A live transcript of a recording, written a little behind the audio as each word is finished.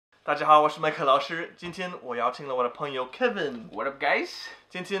大家好，我是麦克老师。今天我邀请了我的朋友 Kevin。What up, guys？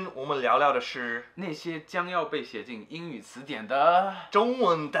 今天我们聊聊的是那些将要被写进英语词典的中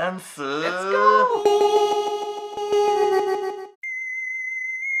文单词。Let's go！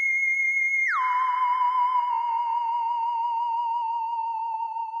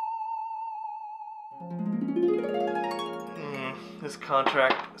 This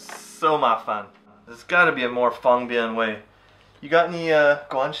contract so 麻烦。There's gotta be a more 方便 way. You got any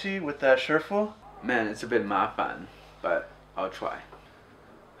关系 with that 师傅 Man, it's a bit 麻烦 but I'll try.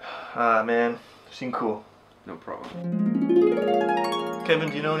 Man, 辛苦。 No problem. Kevin,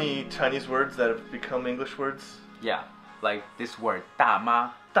 do you know any Chinese words that have become English words? Yeah, like this word 大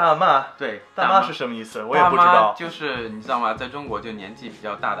妈。大妈，对，大妈是什么意思？我也不知道。大妈就是你知道吗？在中国就年纪比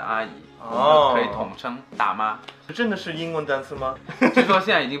较大的阿姨，哦，可以统称大妈。真的是英文单词吗？据说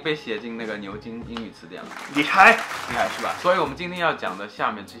现在已经被写进那个牛津英语词典了。厉害，厉害是吧？所以我们今天要讲的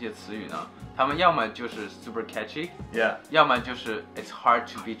下面这些词语呢，它们要么就是 super catchy， 要么就是 it's hard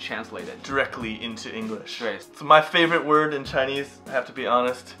to be translated directly into English. 对 So my favorite word in Chinese, I have to be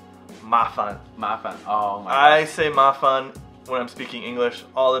honest, 麻烦。麻烦 ，Oh my God. I say 麻烦 when I'm speaking English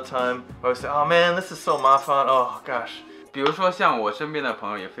all the time. I always say, oh man, this is so 麻烦. Oh gosh. 比如说像我身边的朋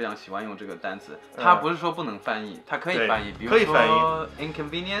友也非常喜欢用这个单词，它不是说不能翻译，它可以翻译，比如说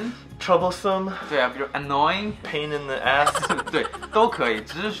inconvenient, troublesome, 对啊，比如 annoying, pain in the ass 对，都可以，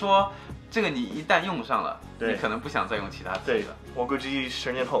只是说这个你一旦用上了，你可能不想再用其他词了。我估计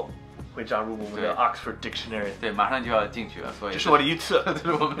10年后会加入我们的 Oxford Dictionary。对，马上就要进去了，所以这是我的预测，这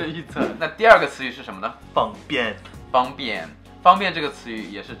是我们的预测。那第二个词语是什么呢？方便。方便，方便这个词语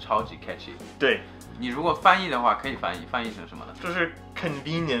也是超级 catchy。对。你如果翻译的话，可以翻译成什么呢？就是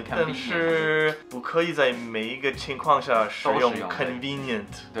convenient， 但是不可以在每一个情况下使用 convenient。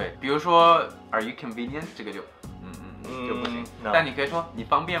对，比如说 Are you convenient？ 这个就就不行。但你可以说你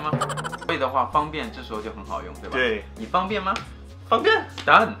方便吗？所以的话，方便这时候就很好用，对吧？对，你方便吗？方便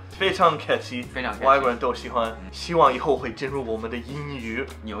 ，done， 非常 catchy， 非常 catchy， 外国人都喜欢。希望以后会进入我们的英语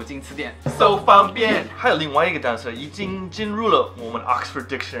牛津词典 ，so 方便。还有另外一个单词已经进入了我们 Oxford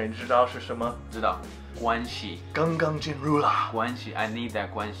Dictionary， 你知道是什么？知道，关系。刚刚进入了。关系 ，I need that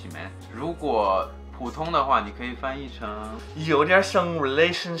关系 man。如果普通的话，你可以翻译成有点像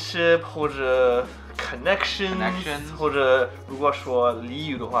relationship 或者 connections， 或者如果说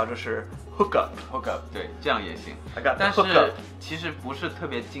俚语的话就是 hook up， 对，这样也行。但是其实不是特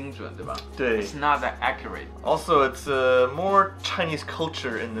别精准，对吧？对 ，It's not that accurate. Also, it's more Chinese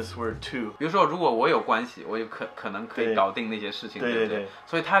culture in this word too. 比如说，如果我有关系，我有可能可以搞定那些事情，对不对？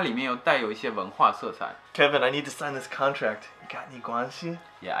所以它里面有带有一些文化色彩。Kevin, I need to sign this contract. You got any 关系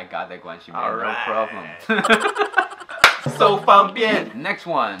 ？Yeah, I got that 关系 man. No problem. So 方便。Next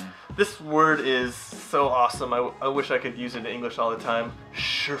one. This word is so awesome. I wish I could use it in English all the time.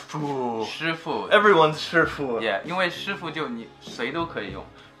 师傅。师傅。Everyone's 师傅。Yeah, 因为师傅就你谁都可以用。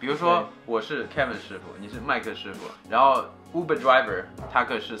比如说我是 Kevin 师傅，你是麦克师傅，然后 Uber driver 他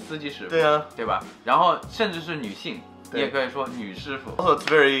可是司机师傅，对啊，对吧？然后甚至是女性，你也可以说女师傅。Also, it's a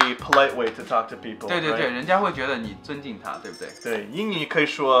very polite way to talk to people. 对对对，人家会觉得你尊敬他，对不对？对，英语可以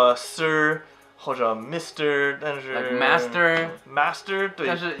说 Sir。或者 Mr， 但是 like Master 对，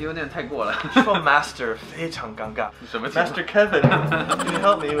但是有点太过了。说 Master 非常尴尬。什么 Master Kevin，Can you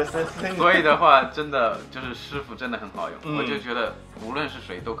help me with this thing？ 所以的话，真的就是师傅真的很好用，我就觉得无论是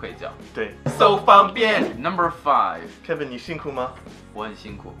谁都可以叫。对 ，so 方便。Number 5，Kevin， 你辛苦吗？我很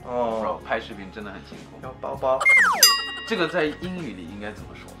辛苦哦，拍视频真的很辛苦。要抱抱。这个在英语里应该怎么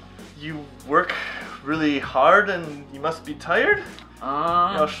说 ？You work really hard and you must be tired。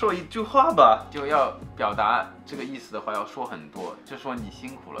要说一句话吧，就要表达这个意思的话，要说很多，就说你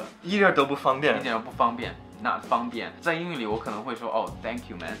辛苦了，一点都不方便，一点都不方便，not 方便。在英语里，我可能会说哦 ，Thank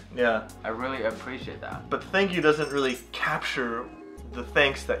you, man. Yeah, I really appreciate that. But thank you doesn't really capture the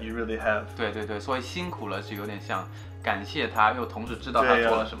thanks that you really have. 对对对，所以辛苦了是有点像感谢他，又同时知道他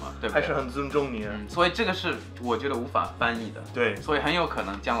做了什么，对不对？还是很尊重你。所以这个是我觉得无法翻译的。对，所以很有可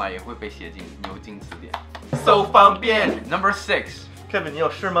能将来也会被写进牛津词典。So 方便。Number 6。Kevin， 你有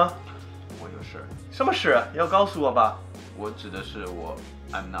事吗？我有事。什么事？要告诉我吧。我指的是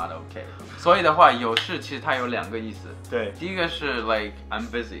I'm not okay。所以的话，有事其实它有2个意思。对，第一个是 like I'm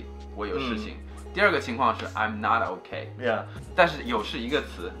busy， 我有事情。第二个情况是 I'm not okay。Yeah。但是有事一个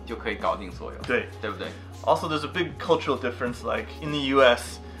词就可以搞定所有。对，对不对 ？Also, there's a big cultural difference. Like in the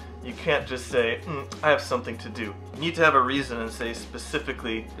U.S. You can't just say, I have something to do. You need to have a reason and say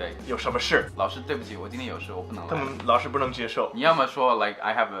specifically 对，有什么事。老师，对不起，我今天有事，我不能来。他们老师不能接受。你要么说 like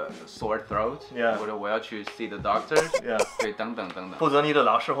I have a sore throat， yeah， 或者我要去 see the doctor， yeah， 对，等等等等。否则你的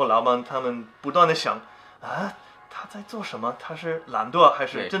老师或老板他们不断的想，他在做什么？他是懒惰还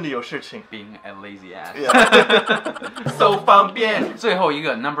是真的有事情 ？Being a lazy ass，so 方便。最后一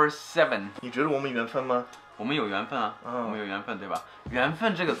个 number 7，你觉得我们缘分吗？我们有缘分啊，我们有缘分，对吧？缘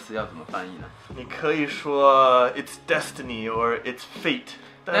分这个词要怎么翻译呢？你可以说 it's destiny or it's fate。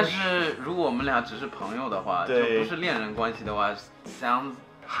但是如果我们俩只是朋友的话，就不是恋人关系的话 ，sounds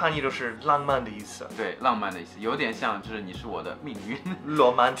含义就是浪漫的意思。对，浪漫的意思，有点像就是你是我的命运。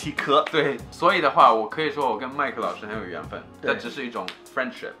罗曼蒂克。对，所以的话，我可以说我跟麦克老师很有缘分，这只是一种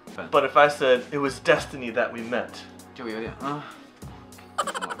friendship。But if I said it was destiny that we met， 就有点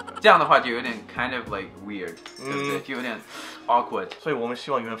这样的话就有点 kind of like weird， 对不对？就有点 awkward。所以我们希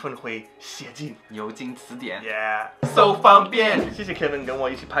望缘分会写进牛津词典。Yeah，so 方便。谢谢 Kevin 跟我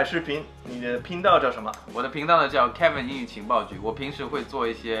一起拍视频。你的频道叫什么？我的频道呢叫 Kevin 英语情报局。我平时会做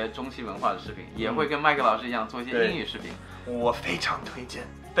一些中西文化的视频，也会跟麦克老师一样做一些英语视频。我非常推荐。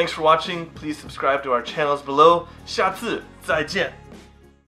Thanks for watching. Please subscribe to our channels below. 下次再见。